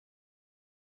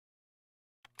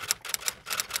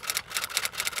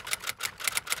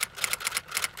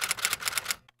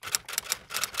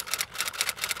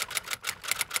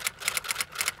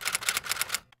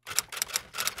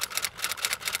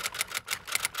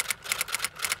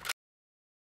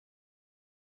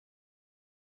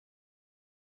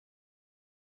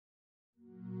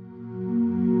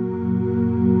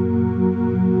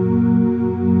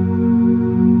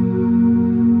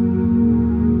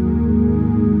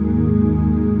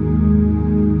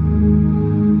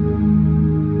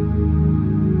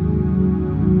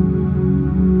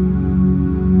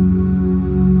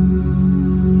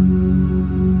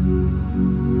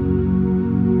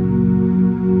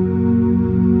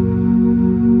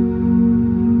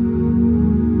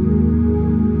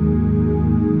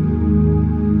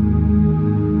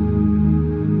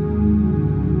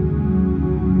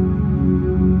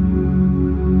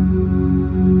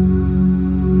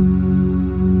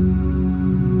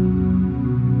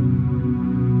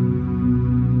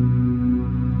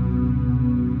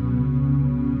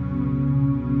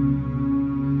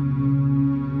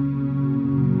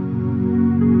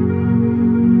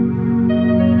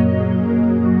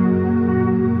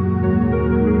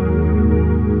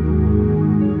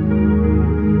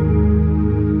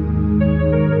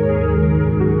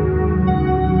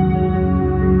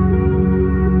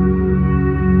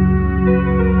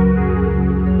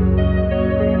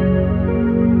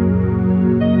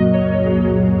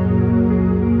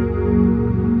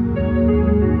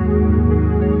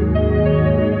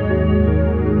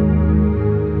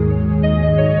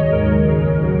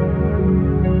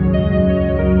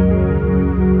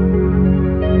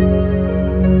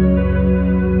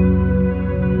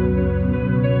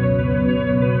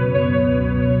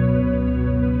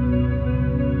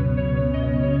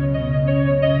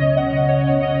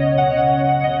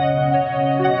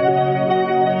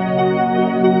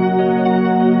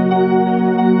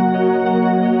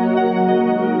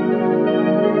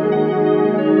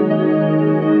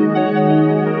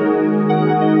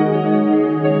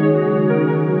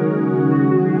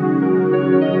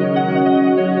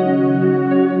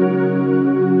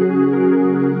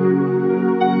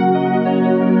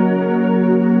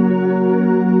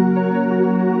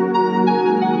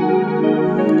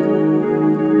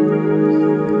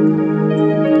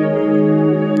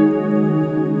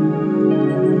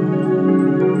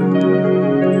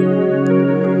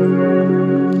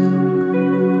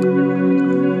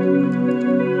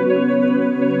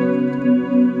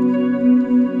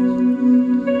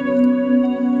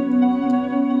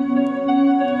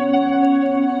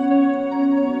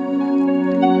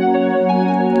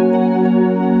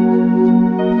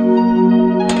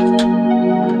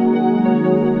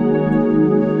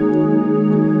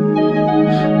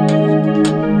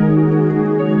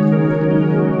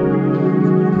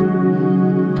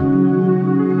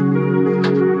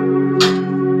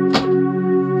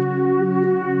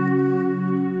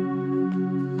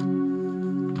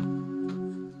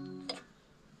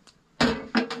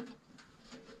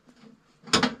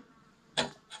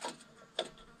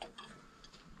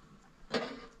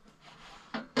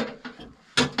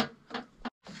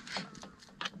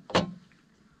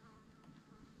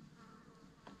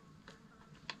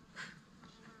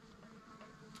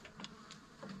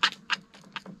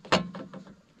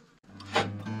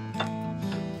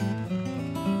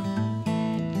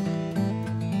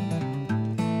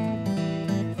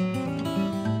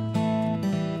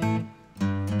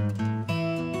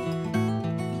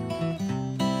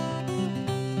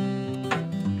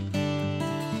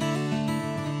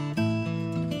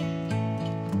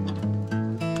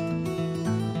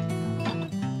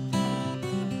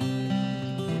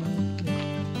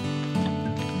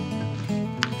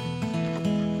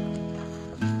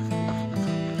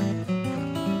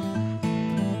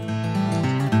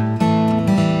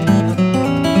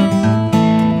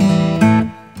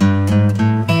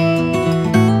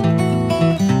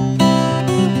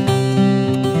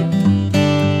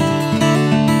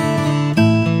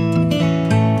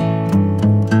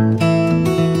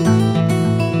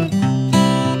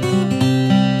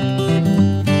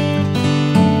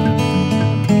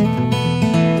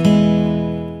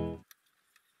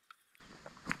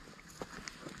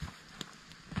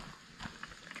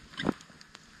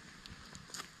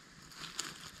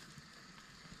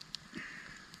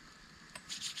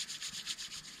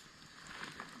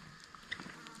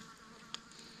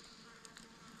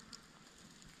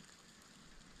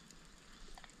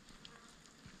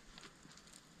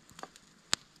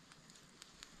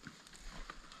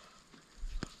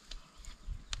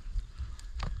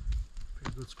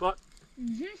Good spot.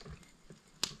 Mm-hmm. Even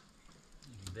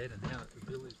better now that the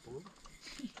billy's boiled.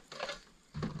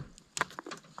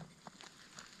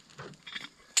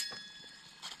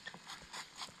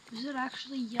 Is it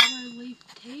actually yellow leaf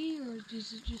tea, or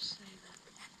does it just say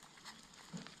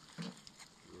that?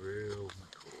 Real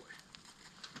McCoy.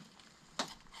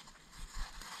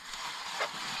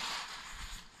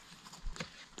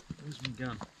 Where's my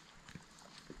gun?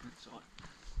 Outside.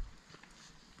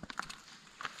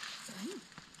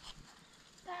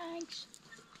 Thanks.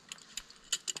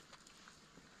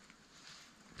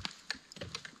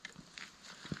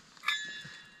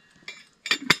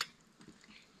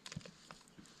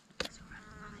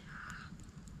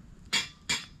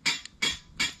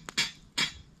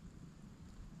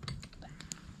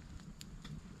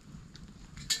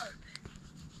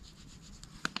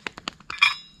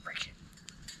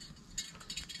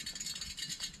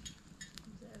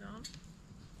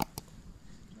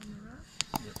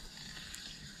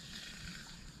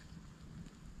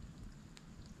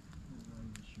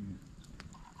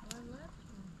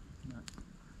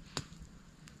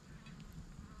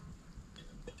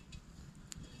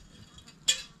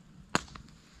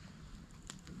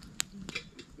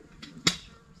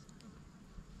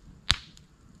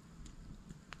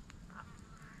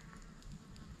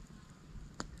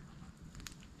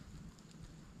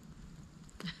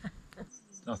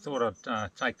 I thought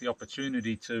I'd take the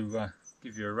opportunity to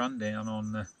give you a rundown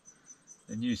on the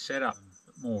new setup.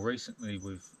 More recently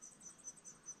we've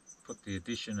put the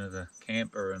addition of the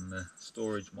camper and the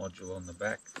storage module on the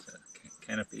back, so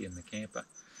canopy and the camper.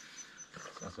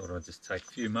 So I thought I'd just take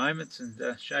a few moments and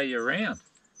show you around.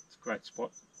 It's a great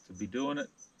spot to be doing it.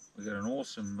 We've got an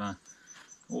awesome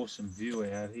view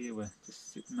out here. We're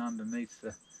just sitting underneath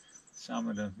the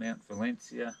summit of Mount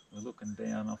Valencia. We're looking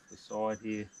down off the side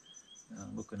here,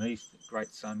 looking east at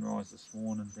great sunrise this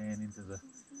morning down into the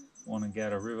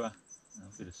Wanangata River.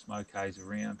 A bit of smoke haze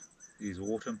around. Here's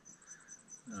autumn.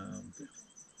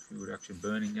 Fuel reduction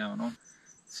burning going on.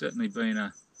 It's certainly been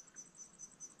a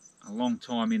long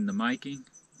time in the making.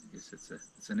 I guess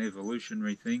it's an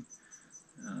evolutionary thing.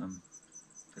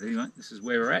 But anyway, this is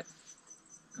where we're at.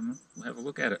 Come on, we'll have a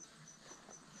look at it.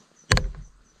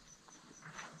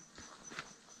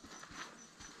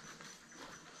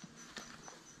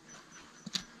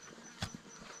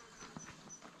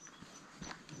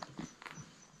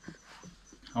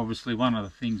 Obviously, one of the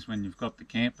things when you've got the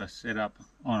camper set up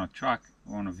on a truck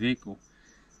or on a vehicle,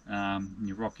 and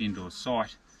you rock into a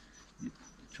site, you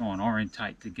try and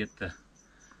orientate to get the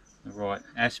right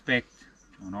aspect,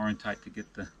 try and orientate to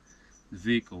get the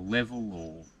vehicle level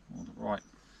or the right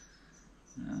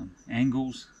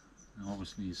angles. And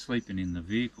obviously you're sleeping in the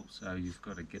vehicle, so you've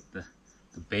got to get the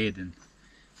bed and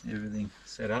everything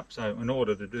set up. So in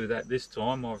order to do that this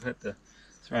time, I've had to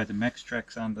throw the Max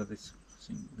Tracks under this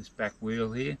back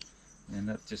wheel here, and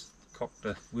that just cocked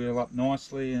the wheel up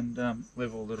nicely and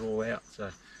leveled it all out. So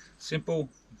simple,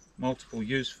 multiple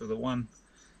use for the one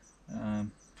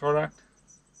product.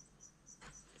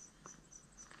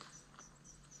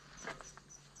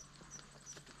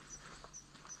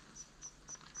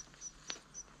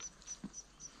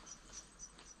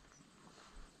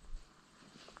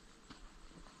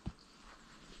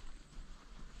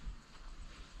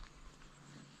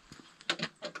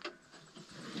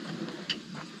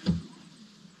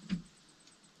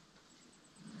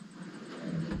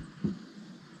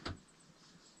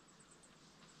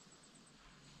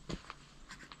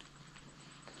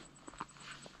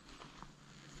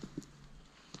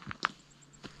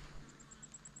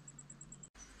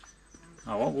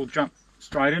 Oh, well, we'll jump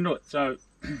straight into it. So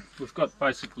we've got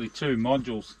basically two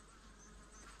modules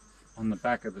on the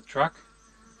back of the truck.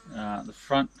 The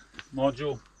front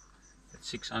module at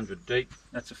 600 deep,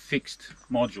 that's a fixed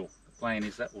module. The plan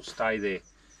is that will stay there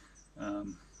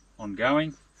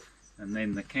ongoing. And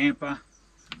then the camper,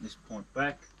 from this point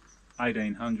back,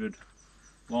 1800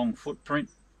 long footprint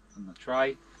on the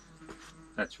tray.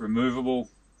 That's removable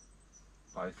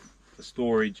both for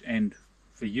storage and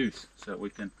for use, so we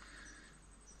can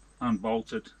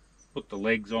unbolt it, put the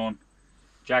legs on,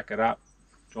 jack it up,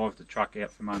 drive the truck out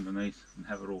from underneath and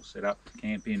have it all set up to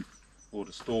camp in or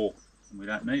to store when we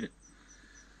don't need it.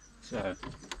 So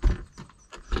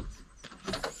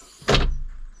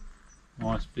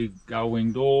nice big gull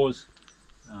wing doors,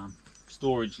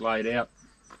 storage laid out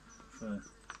for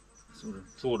sort of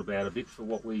thought about a bit for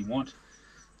what we want.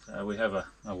 So we have a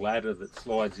ladder that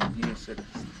slides in here, set of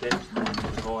steps,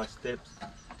 high steps,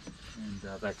 and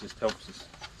that just helps us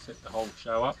set the whole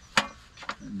show up.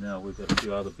 And we've got a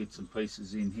few other bits and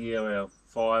pieces in here, our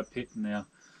fire pit and our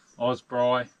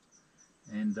Osprey,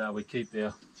 and we keep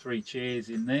our 3 chairs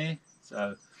in there.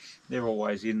 So they're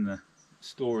always in the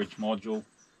storage module,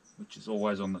 which is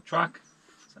always on the truck.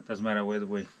 So it doesn't matter whether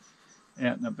we're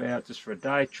out and about just for a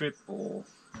day trip or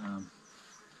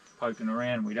poking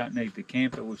around. We don't need the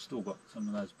camper. We've still got some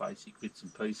of those basic bits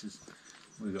and pieces.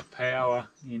 We've got power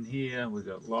in here, we've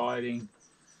got lighting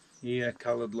here,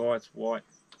 coloured lights, white,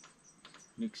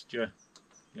 mixture,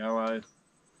 yellow,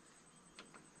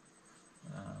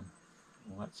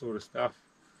 all that sort of stuff.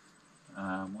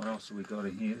 What else have we got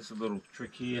in here? There's a little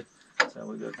trick here. So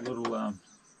we've got a little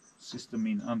system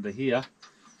in under here.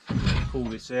 Pull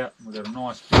this out, and we've got a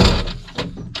nice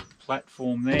big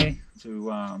platform there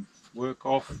to work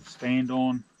off, stand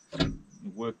on,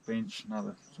 your workbench,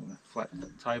 another sort of flat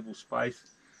table space.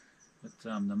 But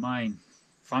the main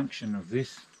function of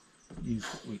this is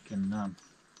that we can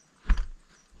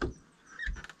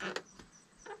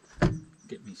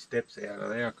get me steps out of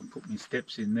there. I can put my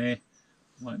steps in there.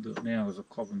 I won't do it now because I'm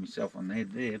clobbing myself on the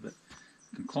head there, but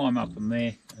I can climb up on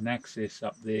there, and access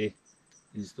up there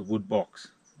is the wood box,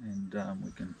 and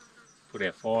we can put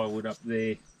our firewood up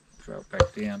there, throw it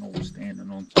back down, all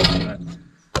standing on top of that.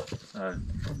 So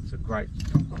it's a great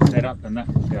setup, and that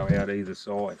will go out either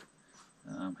side.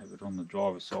 Have it on the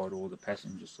driver's side or the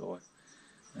passenger side.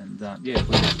 And yeah, if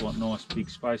we just want nice big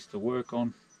space to work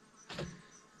on,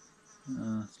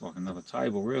 it's like another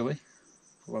table really.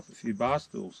 Pull up a few bar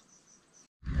stools.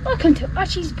 Welcome to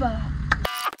Archie's Bar.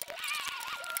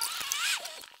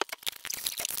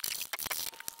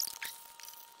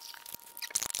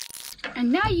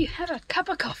 And now you have a cup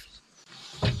of coffee.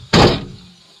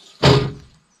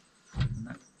 And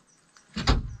that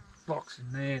locks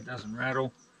in there, it doesn't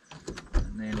rattle.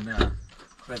 And then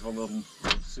clever little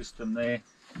system there,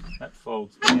 that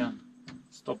folds down,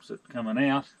 stops it coming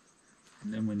out.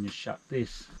 And then when you shut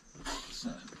this, so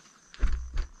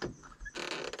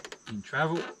in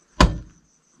travel,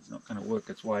 it's not going to work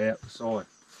its way out the side.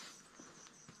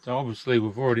 So obviously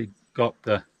we've already got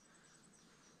the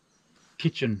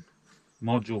kitchen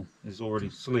module is already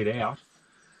slid out.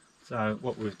 So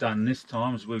what we've done this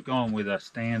time is we've gone with a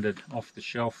standard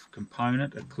off-the-shelf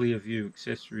component, a Clearview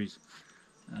Accessories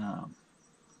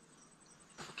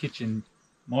kitchen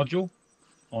module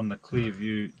on the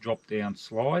Clearview drop-down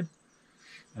slide.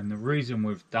 And the reason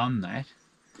we've done that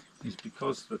is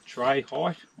because the tray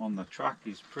height on the truck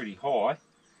is pretty high.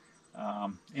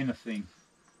 Anything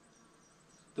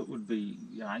that would be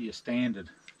your standard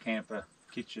camper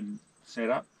kitchen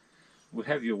setup would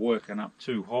have you working up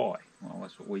too high. Well,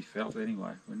 that's what we felt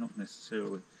anyway. We're not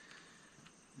necessarily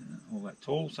all that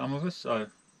tall, some of us, so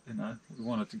we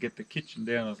wanted to get the kitchen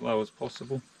down as low as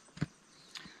possible.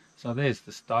 So there's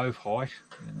the stove height.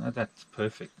 That's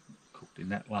perfect. Cooked in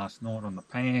that last night on the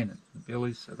pan and the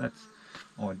billies, so that's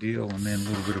ideal. And then a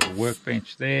little bit of a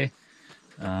workbench there.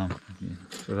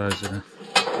 For those that are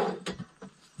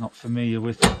not familiar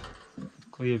with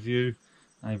Clearview,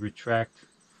 they retract.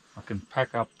 I can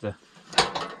pack up the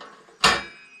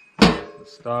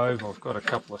stove. I've got a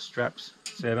couple of straps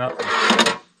set up.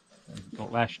 I've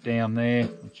got lash down there,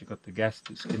 which you've got the gas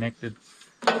disconnected,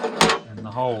 and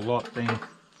the whole lot then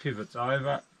pivots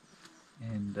over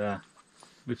and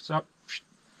lifts up,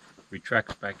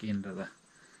 retracts back into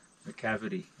the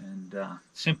cavity. And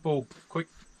simple, quick,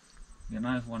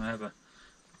 want to have a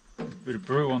bit of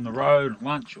brew on the road,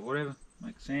 lunch or whatever,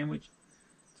 make a sandwich,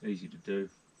 it's easy to do.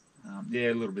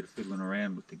 Yeah, a little bit of fiddling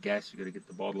around with the gas, you've got to get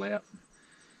the bottle out.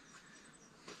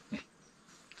 Yeah,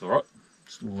 it's alright.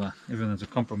 Still, everything's a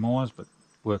compromise, but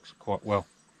works quite well.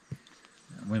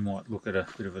 We might look at a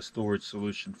bit of a storage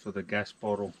solution for the gas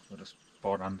bottle, got a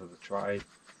spot under the tray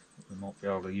that we might be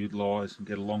able to utilise and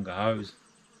get a longer hose.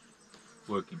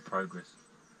 Work in progress.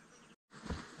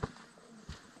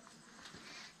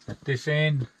 At this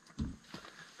end,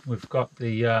 we've got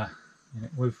the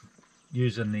we've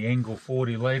using the Engel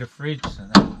 40 litre fridge, so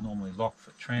that would normally lock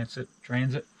for transit.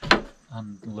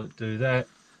 Undo that,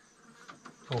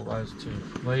 pull those two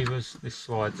levers, this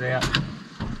slides out,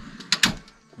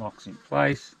 locks in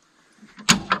place.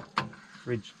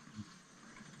 Fridge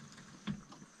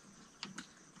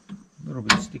a little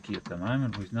bit sticky at the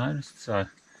moment, we've noticed, so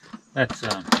that's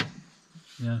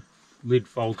lid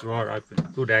folds right open,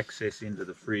 good access into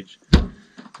the fridge.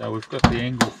 So we've got the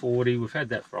Engel 40, we've had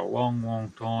that for a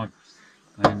long time,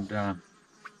 and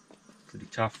pretty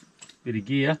tough bit of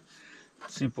gear.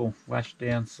 Simple lash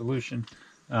down solution.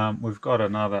 We've got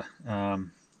another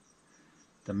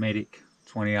the Medic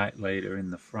 28 litre in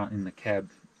the front, in the cab,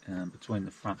 between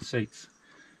the front seats,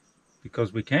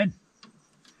 because we can.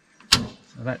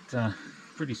 So that's a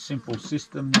pretty simple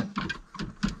system that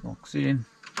locks in.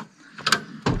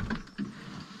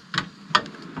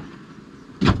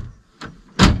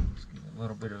 Just give it a a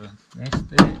little bit of a nest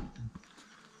there.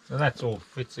 So that's all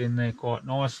fits in there quite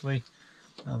nicely.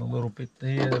 Another little bit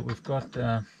there that we've got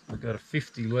a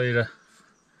 50 litre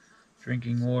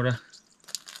drinking water,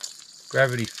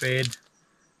 gravity fed,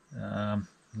 a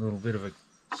little bit of a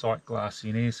sight glass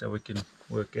in here so we can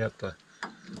work out the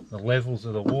levels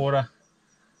of the water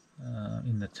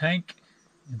in the tank.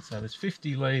 And so there's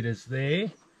 50 litres there,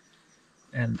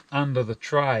 and under the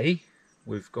tray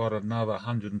we've got another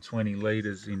 120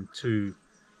 litres in two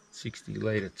 60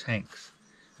 litre tanks,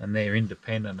 and they're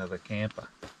independent of the camper.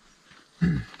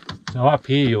 So up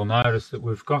here you'll notice that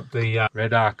we've got the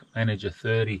Red Arc Manager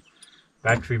 30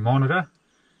 battery monitor,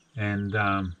 and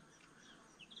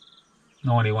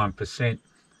 91%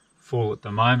 full at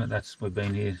the moment. We've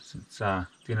been here since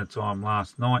dinner time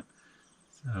last night,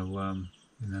 so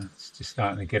you know, it's just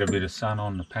starting to get a bit of sun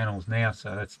on the panels now,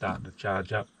 so that's starting to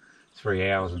charge up.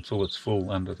 3 hours until it's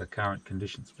full under the current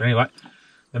conditions. But anyway,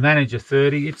 the Manager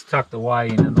 30, it's tucked away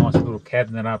in a nice little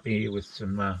cabinet up here with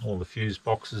some all the fuse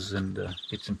boxes and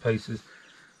bits and pieces.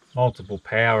 Multiple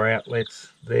power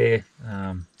outlets there,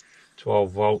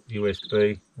 12 volt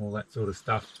USB, all that sort of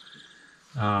stuff.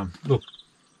 Look,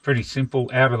 pretty simple,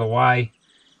 out of the way.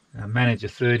 Manager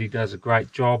 30 does a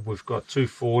great job. We've got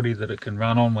 240 that it can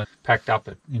run on when packed up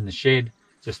in the shed,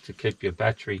 just to keep your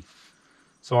battery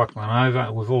cycling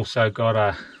over. We've also got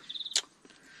a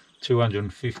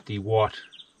 250 watt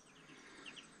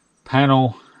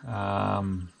panel.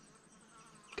 Can't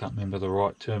remember the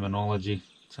right terminology.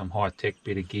 Some high-tech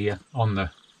bit of gear on the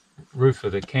roof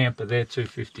of the camper there,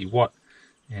 250 watt,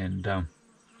 and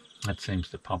that seems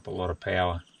to pump a lot of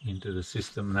power into the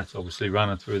system, and that's obviously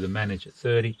running through the Manager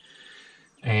 30.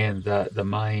 And the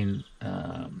main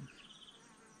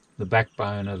the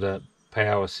backbone of the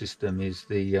power system is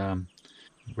the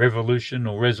Revolution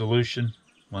or Resolution,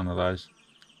 one of those.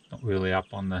 Not really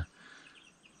up on the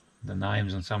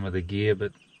names on some of the gear,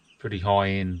 but pretty high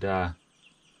end. I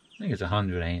think it's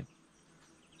 100 amp,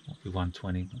 might be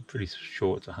 120. I'm pretty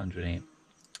sure it's 100 amp.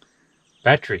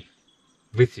 Battery,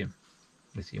 lithium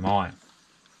ion.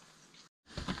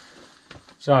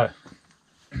 So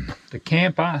the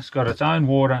camper has got its own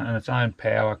water and its own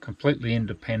power, completely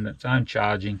independent, its own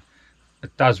charging.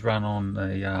 It does run on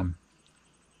the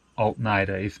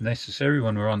alternator if necessary.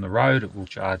 When we're on the road, it will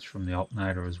charge from the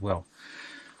alternator as well.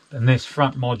 And this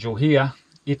front module here,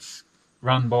 it's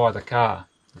run by the car,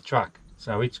 the truck.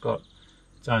 So it's got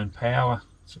its own power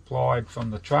supplied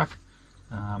from the truck,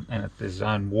 and there's its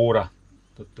own water.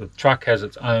 The truck has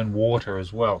its own water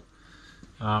as well.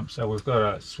 So we've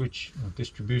got a switch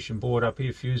distribution board up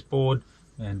here, fuse board,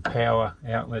 and power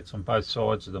outlets on both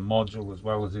sides of the module as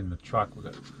well as in the truck. We've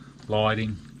got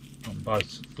lighting on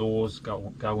both doors,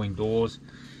 going doors,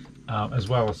 as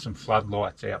well as some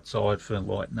floodlights outside for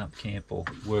lighting up camp or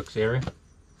works area.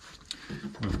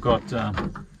 We've got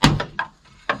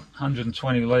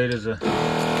 120 litres of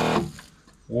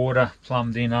water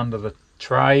plumbed in under the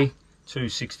tray, two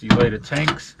 60 litre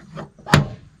tanks,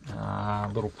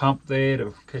 little pump there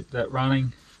to keep that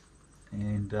running,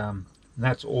 and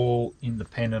that's all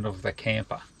independent of the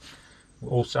camper.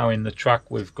 Also in the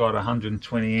truck we've got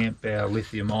 120 amp hour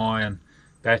lithium ion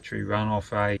battery run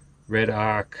off a Red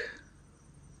Arc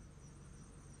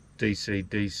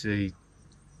DC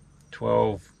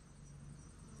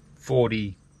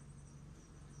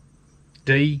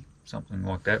 1240D, something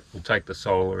like that. We'll take the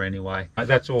solar anyway.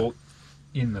 That's all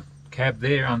in the cab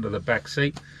there under the back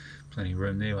seat. Plenty of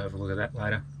room there, we'll have a look at that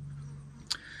later.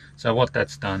 So what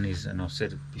that's done is, and I've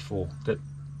said it before, that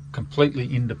completely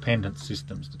independent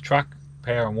systems. The truck,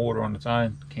 power and water on its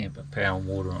own, the camper, power and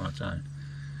water on its own.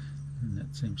 And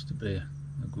that seems to be a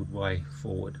good way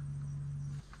forward.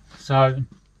 So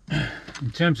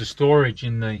in terms of storage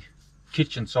in the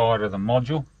kitchen side of the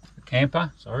module, the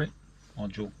camper,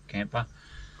 module camper,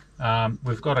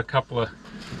 we've got a couple of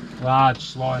large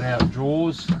slide out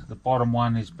drawers. The bottom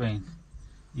one has been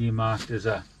earmarked as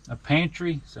a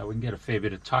pantry, so we can get a fair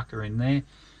bit of tucker in there.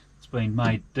 It's been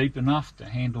made deep enough to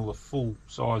handle a full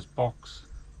size box,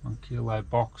 1 kilo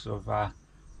box of Vita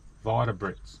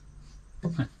Brits.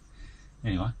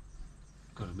 Anyway,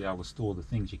 got to be able to store the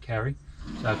things you carry.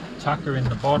 So tucker in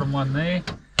the bottom one there,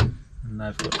 and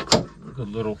they've got good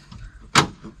little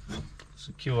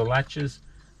secure latches.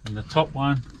 And the top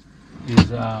one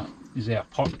is our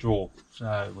pot drawer.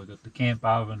 So we've got the camp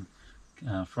oven,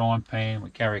 frying pan. We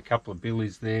carry a couple of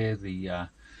billies there, the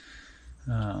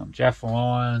Jaffle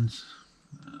irons,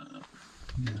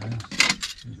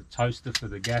 there's a toaster for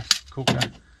the gas cooker,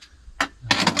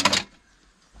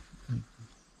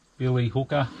 billy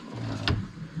hooker.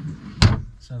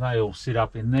 So they all sit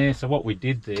up in there. So what we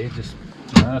did there, just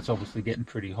That's obviously getting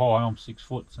pretty high. I'm 6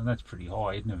 foot, so that's pretty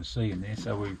high. You'd never see in there.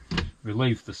 So we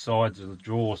relieve the sides of the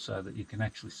drawer so that you can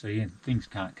actually see in. Things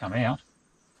can't come out.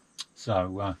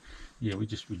 So yeah, we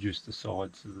just reduce the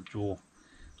sides of the drawer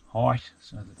height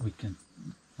so that we can,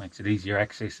 makes it easier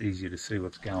access, easier to see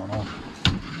what's going on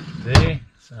there.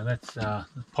 So that's the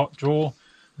pot drawer,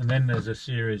 and then there's a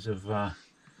series of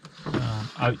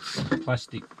oats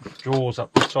plastic drawers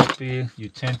up the top here,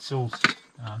 utensils,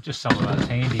 just some of those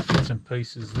handy bits and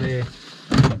pieces there.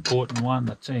 Important one,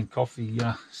 the tea and coffee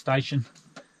station,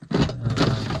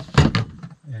 and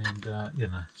you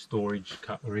know, storage,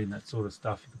 cutlery and that sort of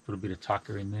stuff. You can put a bit of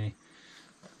tucker in there.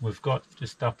 We've got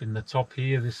just up in the top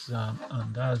here, this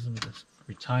undoes with this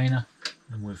retainer,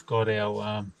 and we've got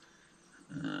our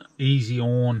easy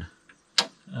on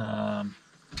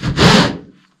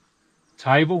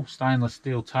table, stainless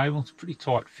steel table. It's a pretty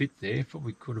tight fit there.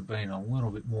 Probably could have been a little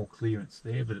bit more clearance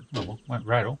there, but it won't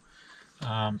rattle.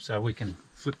 So we can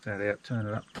flip that out, turn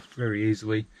it up very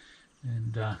easily,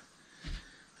 and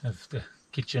have the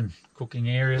kitchen cooking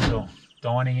areas or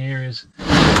dining areas.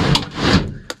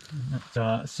 That's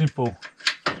a simple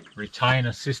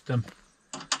retainer system.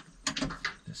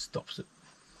 Just stops it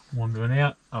wandering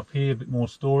out. Up here, a bit more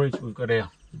storage. We've got our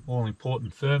all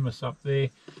important thermos up there.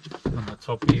 On the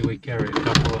top here we carry a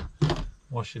couple of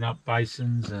washing up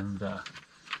basins and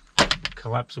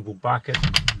collapsible bucket,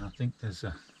 and I think there's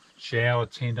a shower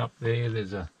tent up there.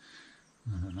 There's a,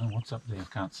 I don't know what's up there, I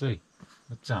can't see.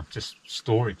 It's just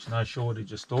storage, no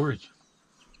shortage of storage.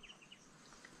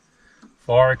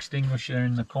 Fire extinguisher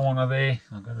in the corner there.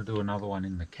 I'm going to do another one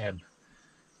in the cab,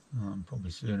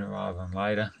 probably sooner rather than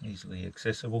later, easily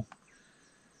accessible.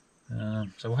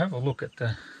 So we'll have a look at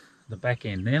the back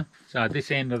end now. So this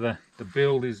end of the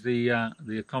build is the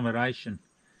accommodation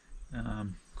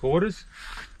quarters.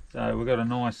 So we've got a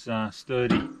nice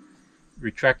sturdy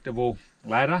retractable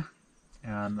ladder,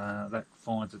 and that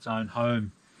finds its own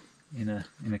home in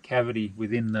a cavity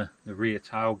within the rear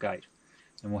tailgate.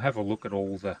 And we'll have a look at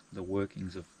all the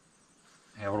workings of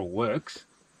how it all works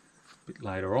a bit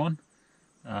later on.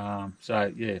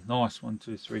 So yeah, nice 1,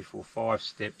 2, 3, 4, 5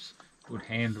 steps. Good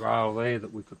handrail there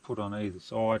that we could put on either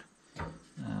side.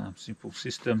 Simple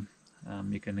system.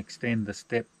 You can extend the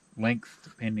step length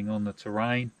depending on the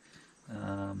terrain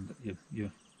that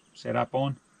you're set up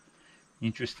on.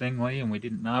 Interestingly, and we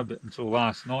didn't know but until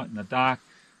last night in the dark,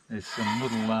 there's some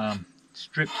little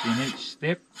strips in each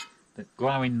step that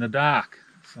glow in the dark.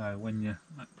 So when you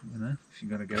know, if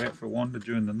you've got to go out for a wander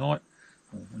during the night,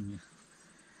 or when you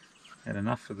had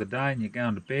enough for the day and you're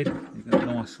going to bed, you've got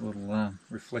nice little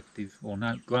reflective, or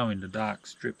no, glow in the dark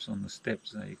strips on the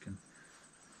steps, so you can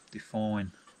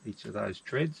define each of those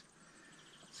treads.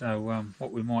 So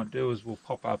what we might do is we'll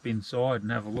pop up inside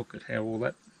and have a look at how all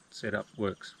that setup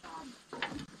works.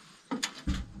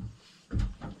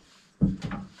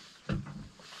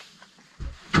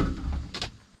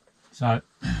 So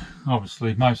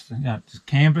obviously most, it's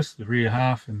canvas, the rear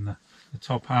half, and the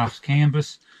top half's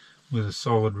canvas with a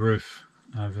solid roof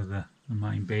over the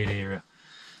main bed area.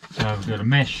 So we've got a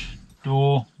mesh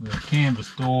door, we've got a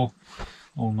canvas door,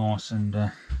 all nice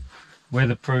and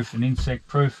weatherproof and insect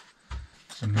proof.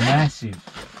 Some massive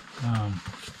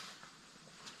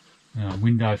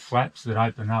window flaps that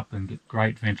open up and get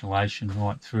great ventilation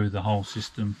right through the whole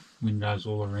system. Windows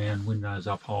all around, windows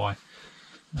up high.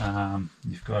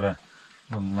 You've got a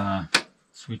little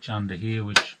switch under here,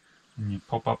 which when you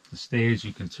pop up the stairs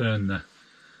you can turn the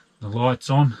lights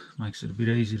on. Makes it a bit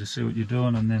easier to see what you're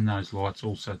doing, and then those lights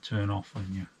also turn off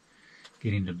when you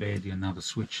get into bed. Another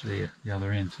switch there, the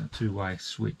other end, so a two-way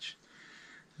switch.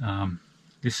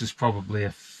 This is probably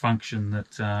a function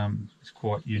that is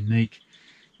quite unique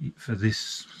for this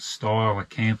style of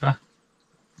camper,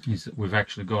 is that we've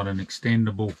actually got an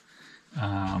extendable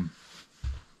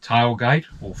tailgate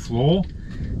or floor.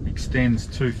 Extends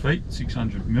 2 feet,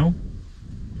 600mm,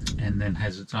 and then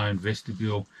has its own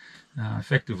vestibule,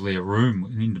 effectively a room,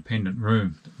 an independent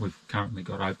room that we've currently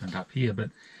got opened up here, but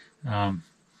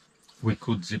we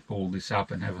could zip all this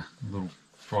up and have a little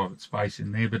private space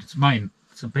in there, but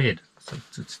it's a bed, so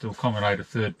it's to accommodate a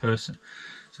third person.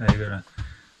 So you've got a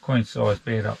queen size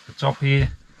bed up the top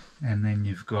here, and then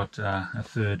you've got a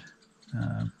third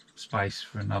space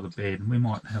for another bed, and we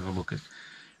might have a look at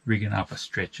rigging up a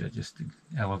stretcher just to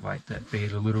elevate that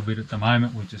bed a little bit. At the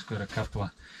moment we've just got a couple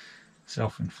of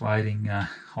self-inflating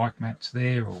hike mats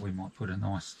there, or we might put a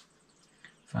nice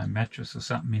foam mattress or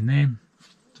something in there.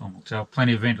 Time will tell.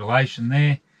 Plenty of ventilation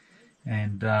there,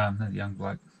 and that young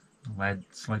bloke, the lad,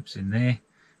 sleeps in there,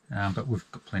 but we've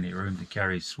got plenty of room to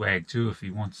carry swag too if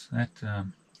he wants that,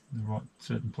 in the right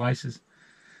certain places.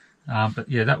 But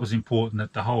yeah, that was important,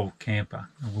 that the whole camper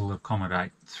will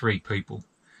accommodate 3 people.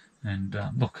 And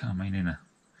look, I mean,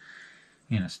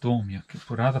 in a storm you could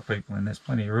put other people in. There's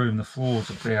plenty of room. The floor's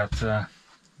about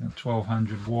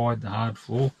 1200 wide, the hard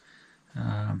floor.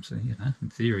 So you know, in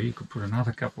theory, you could put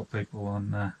another couple of people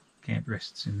on camp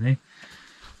rests in there.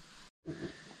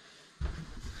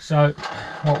 So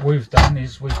what we've done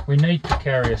is we need to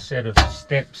carry a set of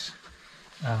steps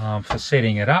for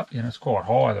setting it up. You know, it's quite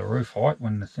high, the roof height,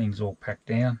 when the thing's all packed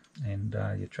down and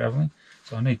you're travelling.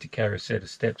 So I need to carry a set of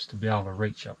steps to be able to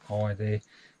reach up high there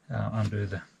under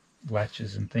the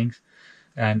latches and things.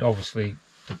 And obviously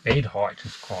the bed height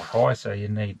is quite high, so you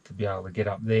need to be able to get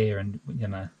up there. And you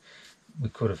know, we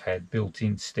could have had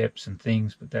built-in steps and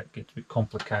things, but that gets a bit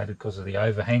complicated because of the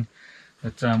overhang.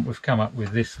 But we've come up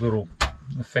with this little,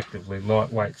 effectively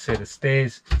lightweight set of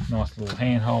stairs. Nice little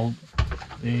handhold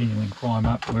there, you can climb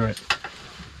up. We're at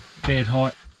bed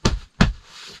height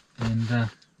and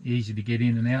easy to get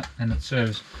in and out, and it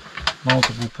serves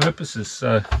multiple purposes.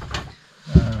 So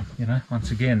you know,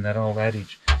 once again, that old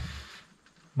adage,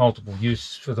 multiple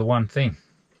use for the one thing.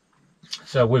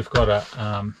 So we've got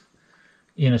a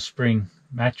inner spring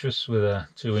mattress with a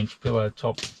 2-inch pillow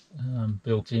top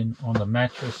built in on the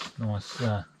mattress. Nice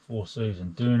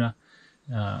 4-season Doona.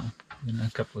 You know,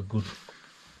 a couple of good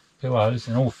pillows,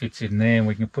 and all fits in there. And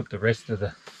we can put the rest of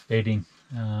the bedding,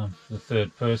 the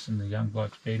third person, the young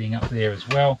bloke's bedding, up there as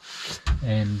well.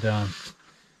 And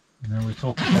you know, we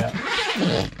talk about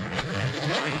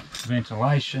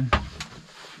ventilation.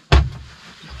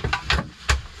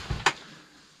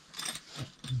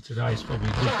 And today's probably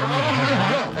a good day to have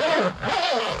that.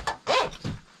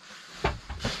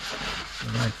 So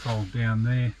they fold down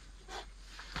there.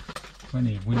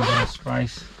 Plenty of window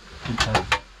space.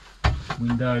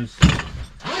 Windows,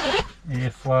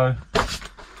 airflow.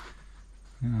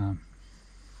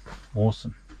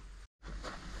 Awesome.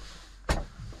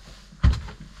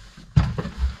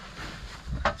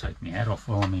 I'll take my hat off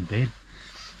while I'm in bed.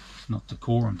 It's not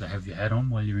decorum to have your hat on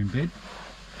while you're in bed.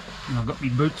 And I've got my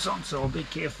boots on, so I'll be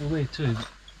careful there too.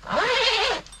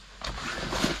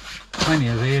 Plenty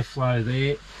of airflow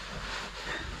there.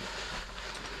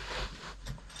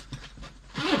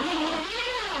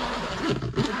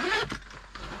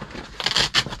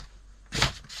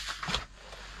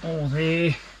 All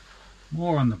there,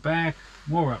 more on the back,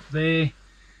 more up there.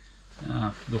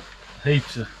 Look,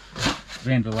 heaps of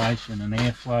ventilation and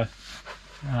airflow.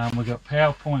 We've got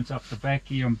power points up the back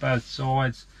here on both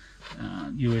sides,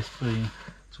 USB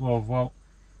 12 volt,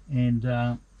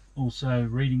 and also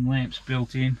reading lamps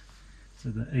built in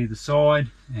to either side,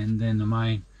 and then the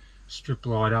main strip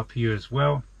light up here as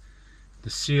well. The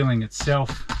ceiling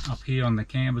itself up here on the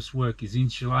canvas work is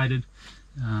insulated,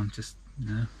 just you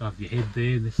know, above your head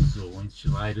there. This is all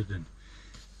insulated, and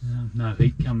no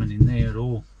heat coming in there at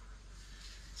all.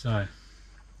 So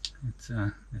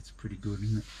that's pretty good,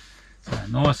 isn't it? So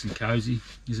nice and cozy.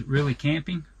 Is it really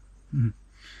camping? You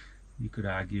could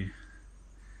argue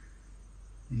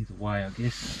either way, I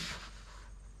guess.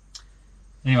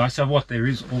 Anyway, so what there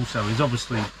is also is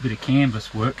obviously a bit of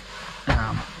canvas work.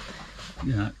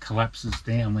 You know, it collapses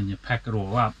down when you pack it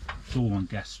all up. It's all on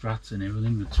gas struts and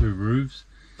everything, the 2 roofs.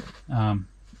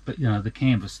 But you know, the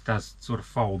canvas does sort of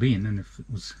fold in, and if it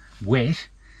was wet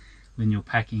when you're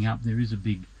packing up, there is a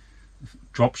big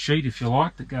drop sheet, if you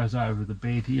like, that goes over the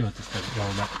bed here. I just have it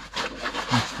rolled up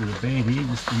next to the bed here,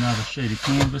 just another sheet of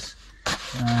canvas,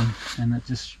 and it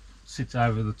just sits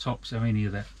over the top, so any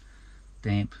of that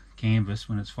damp canvas,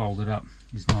 when it's folded up,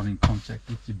 is not in contact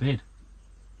with your bed.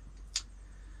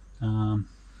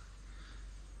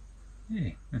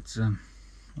 Yeah, that's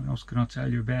what else can I tell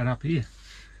you about up here?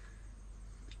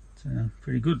 It's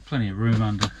pretty good. Plenty of room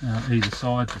under either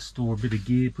side to store a bit of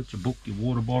gear, put your book, your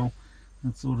water bottle,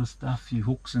 that sort of stuff, a few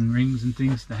hooks and rings and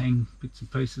things to hang bits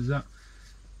and pieces up.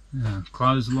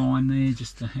 Clothesline there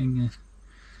just to hang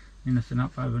anything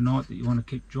up overnight that you want to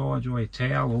keep dry your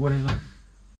towel or whatever.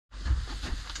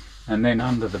 And then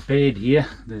under the bed here,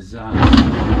 there's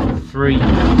 3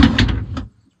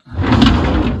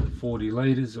 40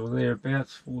 litres or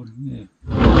thereabouts, 40, yeah,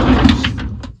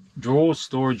 drawers,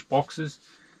 storage boxes.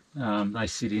 They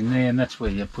sit in there, and that's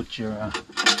where you put your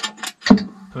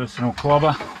personal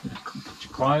clobber, put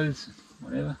your clothes,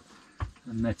 whatever.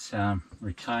 And that's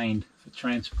retained for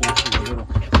transport with a little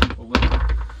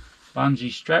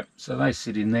bungee strap, so they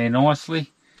sit in there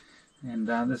nicely. And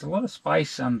there's a lot of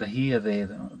space under here there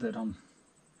that I'm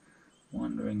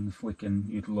wondering if we can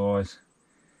utilise.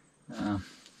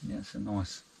 Yeah, some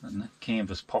nice, I don't know,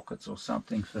 canvas pockets or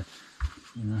something for,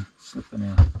 you know, slipping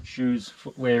our shoes,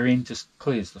 footwear in. Just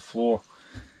clears the floor,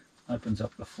 opens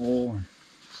up the floor, and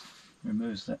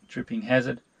removes that tripping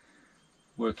hazard.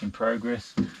 Work in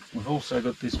progress. We've also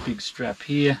got this big strap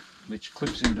here which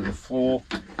clips into the floor,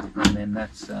 and then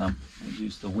that's we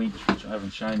use the winch, which I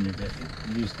haven't shown you about yet.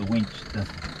 We use the winch to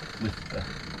lift the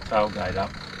tailgate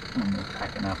up when we're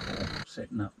packing up or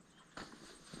setting up.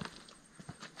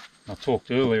 I talked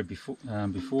earlier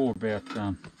before about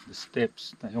the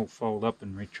steps. They all fold up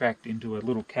and retract into a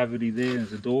little cavity there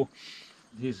as a door.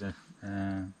 Here's a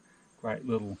great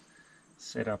little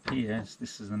setup here.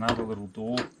 This is another little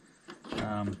door,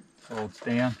 folds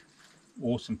down,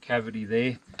 awesome cavity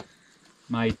there,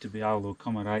 made to be able to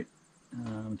accommodate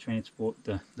transport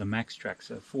the max tracks.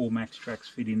 So 4 max tracks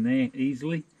fit in there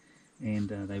easily, and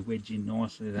they wedge in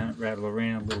nicely. They don't rattle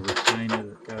around. A little retainer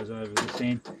that goes over this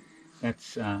end.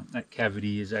 That's that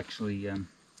cavity is actually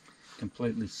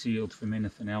completely sealed from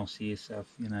anything else here. So if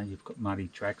you've got muddy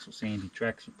tracks or sandy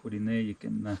tracks you put in there, you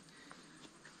can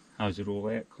hose it all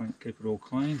out, keep it all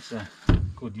clean. So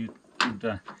good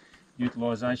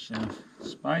utilisation of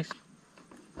space.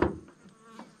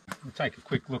 We'll take a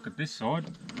quick look at this side.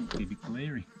 It'll be a bit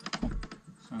glary.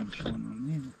 Sun's shining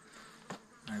on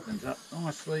there. Opens up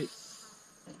nicely.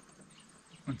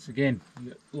 Once again,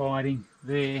 you've got lighting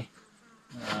there.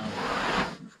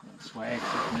 We've got swag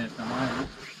sitting there at the moment.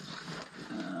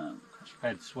 Crash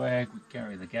pad swag. We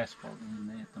carry the gas bottle in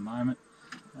there at the moment.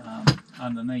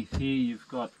 Underneath here you've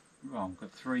got, well, I've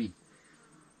got 3,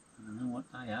 I don't know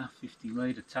what they are, 50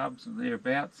 litre tubs or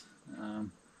thereabouts.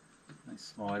 They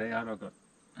slide out. I've got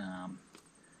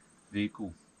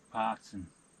vehicle parts and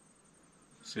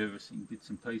servicing bits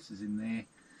and pieces in there.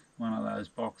 One of those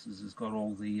boxes has got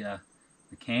all the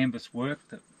canvas work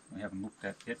that we haven't looked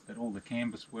at yet, but all the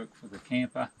canvas work for the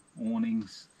camper,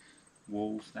 awnings,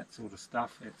 walls, that sort of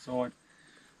stuff outside.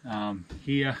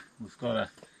 Here we've got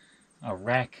a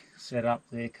rack set up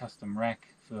there, custom rack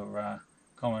for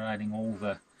accommodating all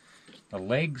the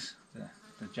legs,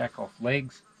 the jack-off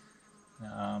legs,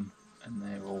 and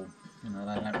they're all, they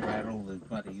don't rattle, they're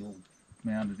bloody all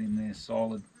mounted in there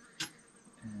solid,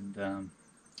 and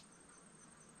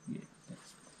yeah,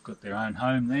 that's got their own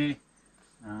home there.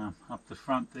 Up the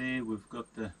front there we've got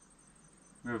the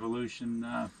Revolution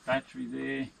battery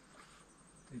there,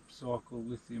 deep cycle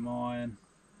lithium ion,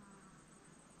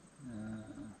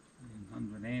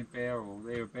 100 amp hour or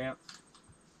thereabouts.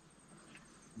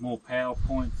 More power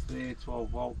points there, 12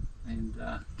 volt and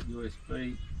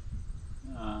USB,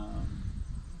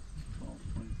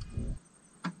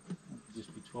 1224,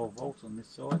 just be 12 volts on this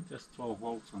side, just 12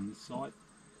 volts on this side.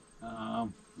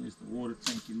 There's the water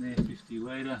tank in there, 50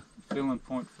 litre, filling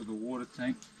point for the water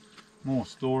tank. More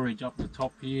storage up the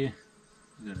top here.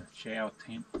 We've got a shower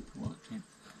tent, water tent,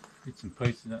 bits and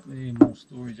pieces up there, more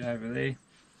storage over there.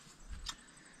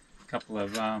 A couple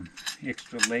of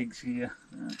extra legs here,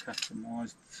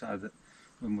 customised so that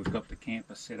when we've got the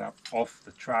camper set up off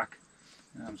the truck,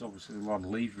 there's obviously a lot of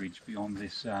leverage beyond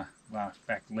this last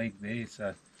back leg there,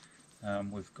 so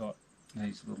we've got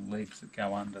these little legs that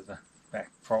go under the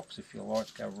back props, if you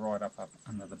like, go right up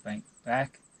under the bank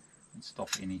back and stop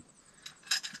any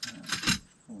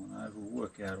falling over. We'll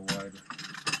work out a way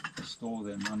to store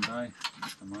them one day.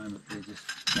 At the moment they're just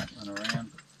rattling around.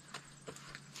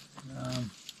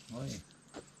 Well, yeah.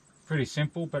 Pretty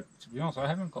simple, but to be honest I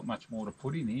haven't got much more to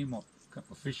put in here. A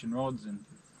couple of fishing rods and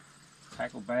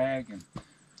tackle bag and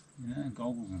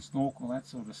goggles and snorkel, that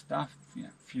sort of stuff. A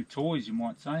few toys you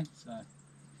might say. So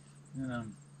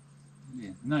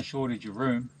yeah, no shortage of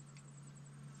room.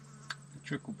 The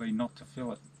trick will be not to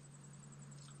fill it,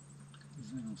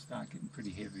 because then it'll start getting pretty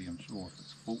heavy, I'm sure, if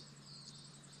it's full.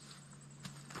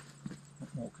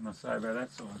 What more can I say about that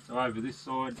side? So over this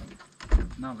side,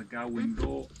 another gull-wing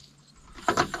door.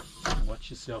 Watch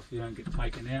yourself you don't get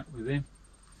taken out with them.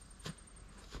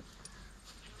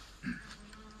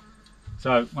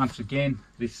 So once again,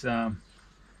 this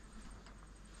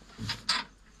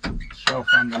shelf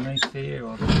underneath here,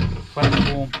 or the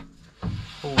platform,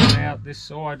 pulling out this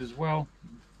side as well,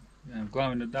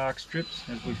 glow in the dark strips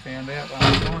as we found out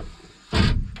last night.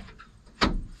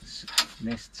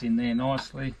 Nests in there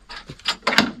nicely,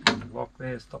 lock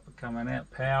there, stop it coming out,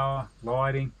 power,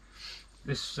 lighting.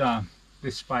 This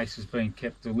space has been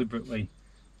kept deliberately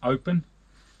open,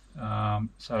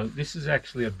 so this is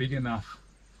actually a big enough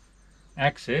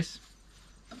access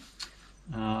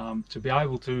to be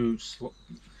able to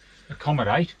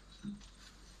accommodate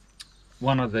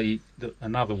one of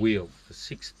another wheel, the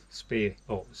sixth spare,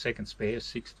 or second spare,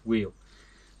 sixth wheel.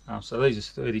 So these are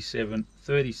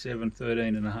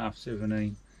 13 and a half,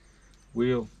 17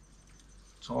 wheel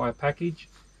tyre package.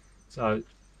 So it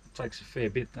takes a fair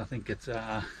bit. I think it's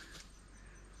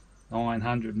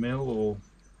 900 mil or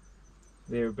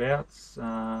thereabouts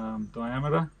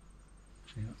diameter.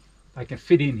 They can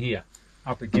fit in here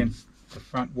up against the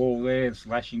front wall there. There's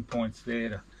lashing points there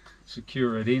to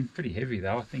secure it in. Pretty heavy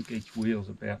though. I think each wheel's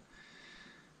about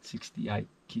 68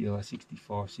 kilo,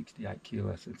 65, 68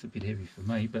 kilos. So it's a bit heavy for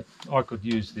me, but I could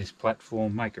use this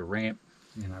platform, make a ramp,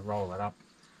 you know, roll it up,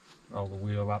 roll the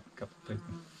wheel up, a couple of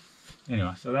people.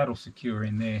 Anyway, so that'll secure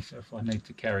in there. So if I need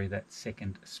to carry that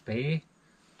second spare,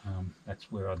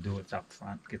 that's where I do it. It's up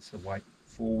front, gets the weight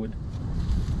forward.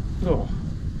 Oh,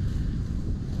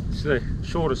 it's the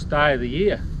shortest day of the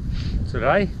year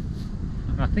today,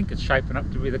 and I think it's shaping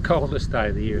up to be the coldest day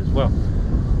of the year as well.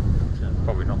 So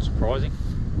probably not surprising.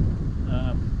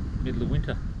 Middle of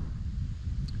winter.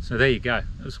 So there you go.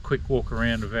 It was a quick walk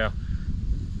around of our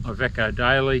IVECO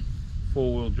Daily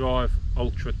 4-wheel drive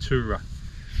Ultra Tourer.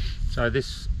 So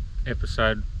this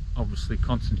episode obviously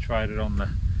concentrated on the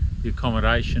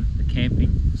accommodation, the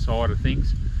camping side of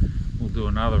things. We'll do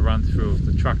another run through of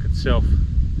the truck itself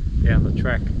down the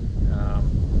track.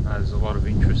 There's a lot of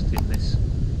interest in this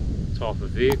type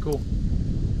of vehicle.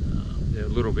 They're a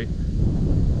little bit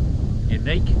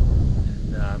unique,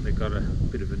 and they've got a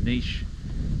bit of a niche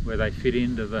where they fit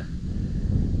into the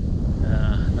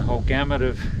whole gamut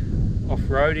of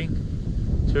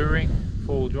off-roading, touring,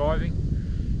 4-wheel driving.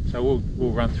 So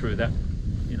we'll run through that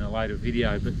in a later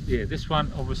video. But yeah, this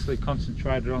one obviously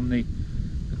concentrated on the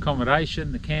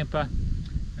accommodation, the camper.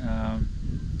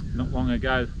 Not long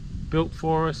ago built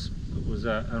for us. It was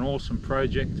an awesome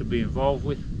project to be involved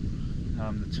with.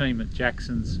 The team at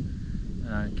Jackson's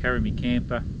Carry Me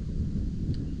Camper,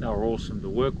 they were awesome to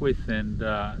work with, and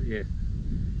yeah,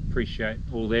 appreciate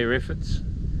all their efforts.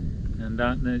 And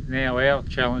now our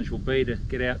challenge will be to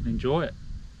get out and enjoy it.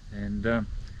 And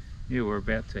yeah, we're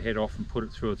about to head off and put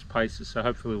it through its paces, so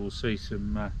hopefully we'll see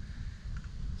some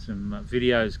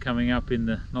videos coming up in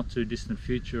the not too distant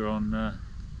future on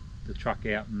the truck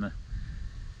out in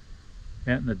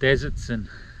the deserts and a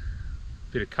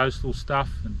bit of coastal stuff.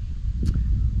 And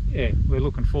yeah, we're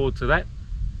looking forward to that.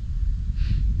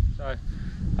 So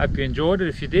hope you enjoyed it.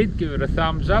 If you did, give it a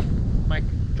thumbs up,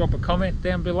 drop a comment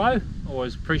down below.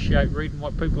 Always appreciate reading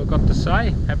what people have got to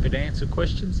say. Happy to answer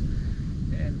questions.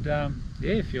 And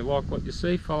yeah, if you like what you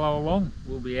see, follow along.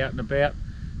 We'll be out and about,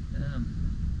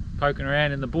 poking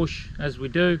around in the bush as we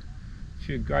do. A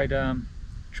few great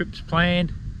trips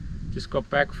planned. Just got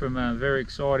back from a very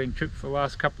exciting trip for the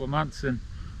last couple of months and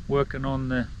working on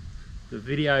the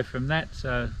video from that,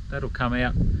 so that'll come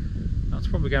out. It's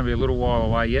probably going to be a little while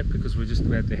away yet because we're just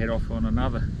about to head off on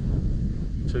another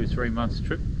 2-3 months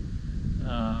trip,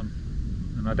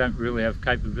 and I don't really have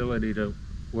capability to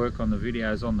work on the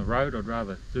videos on the road. I'd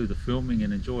rather do the filming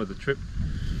and enjoy the trip,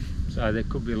 so there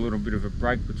could be a little bit of a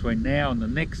break between now and the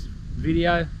next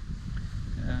video.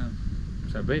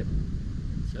 So be it.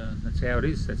 So that's how it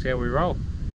is, that's how we roll.